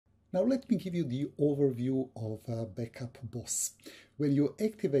Now let me give you the overview of Backup Boss. When you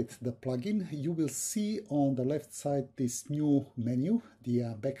activate the plugin, you will see on the left side this new menu,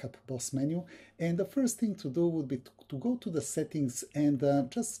 the Backup Boss menu. And the first thing to do would be to go to the settings and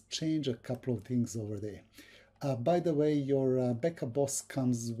just change a couple of things over there. By the way, your Backup Boss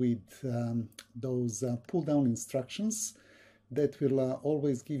comes with those pull-down instructions that will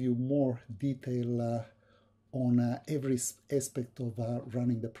always give you more detail on every aspect of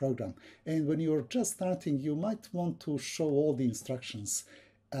running the program. And when you're just starting, you might want to show all the instructions.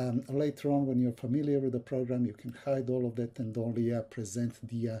 Later on, when you're familiar with the program, you can hide all of that and only present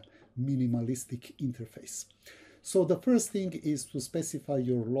the minimalistic interface. So the first thing is to specify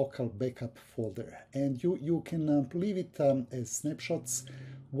your local backup folder, and you can leave it as snapshots.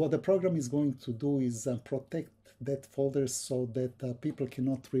 What the program is going to do is protect that folder so that people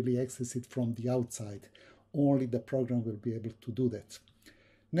cannot really access it from the outside. Only the program will be able to do that.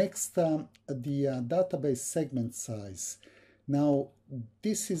 Next, the database segment size. Now,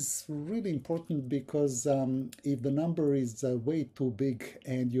 this is really important because if the number is way too big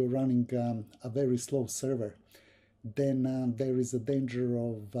and you're running a very slow server, then there is a danger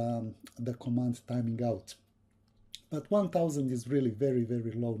of the command timing out. But 1000 is really very,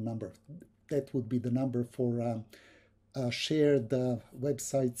 very low number. That would be the number for shared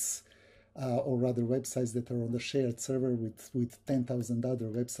websites, or rather websites that are on the shared server with 10,000 other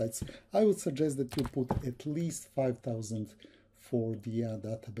websites. I would suggest that you put at least 5,000 for the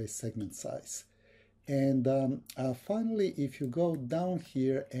database segment size. And finally, if you go down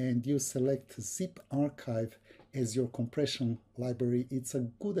here and you select zip archive as your compression library, it's a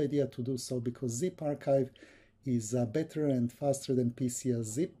good idea to do so because zip archive is better and faster than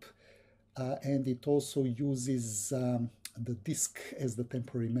PCL-zip, and it also uses the disk as the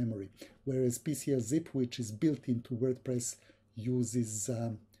temporary memory, whereas PCL-zip, which is built into WordPress, uses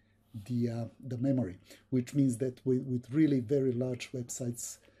the memory, which means that with really very large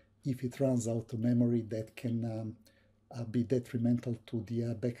websites, if it runs out of memory, that can be detrimental to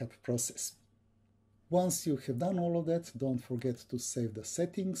the backup process. Once you have done all of that, don't forget to save the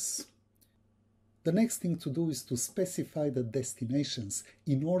settings. The next thing to do is to specify the destinations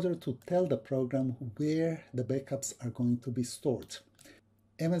in order to tell the program where the backups are going to be stored.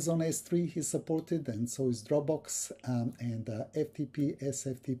 Amazon S3 is supported, and so is Dropbox, and FTP,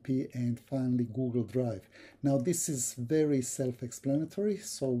 SFTP, and finally Google Drive. Now this is very self-explanatory,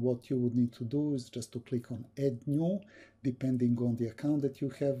 so what you would need to do is just to click on Add New, depending on the account that you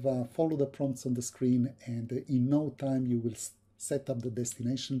have. Follow the prompts on the screen, and in no time you will set up the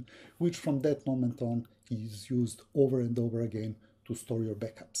destination, which from that moment on is used over and over again to store your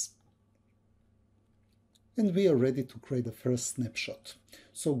backups. And we are ready to create the first snapshot.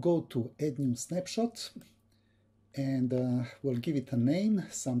 So go to Add New Snapshot, and we'll give it a name,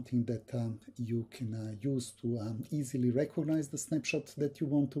 something that you can use to easily recognize the snapshot that you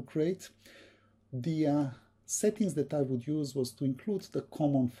want to create. The settings that I would use was to include the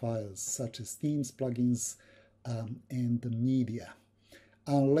common files, such as themes, plugins, and the media.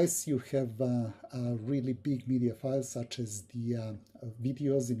 Unless you have really big media files such as the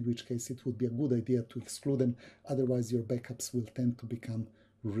videos, in which case it would be a good idea to exclude them, otherwise your backups will tend to become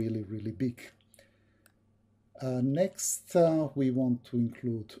really, really big. Next, we want to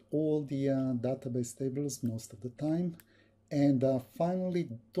include all the database tables most of the time. And finally,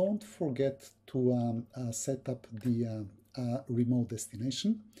 don't forget to set up the remote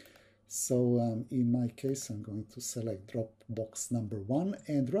destination. So in my case, I'm going to select Dropbox number 1,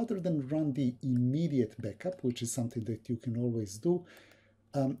 and rather than run the immediate backup, which is something that you can always do,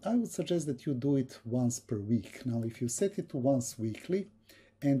 I would suggest that you do it once per week. Now, if you set it to once weekly,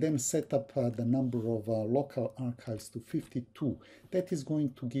 and then set up the number of local archives to 52, that is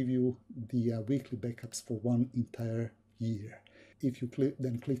going to give you the weekly backups for one entire year. If you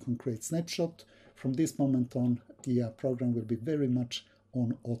then click on Create Snapshot, from this moment on, the program will be very much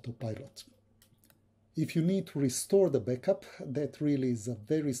on autopilot. If you need to restore the backup, that really is a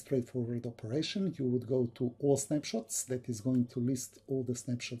very straightforward operation. You would go to All Snapshots, that is going to list all the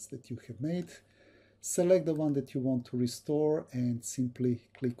snapshots that you have made. Select the one that you want to restore and simply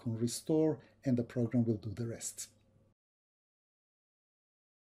click on Restore, and the program will do the rest.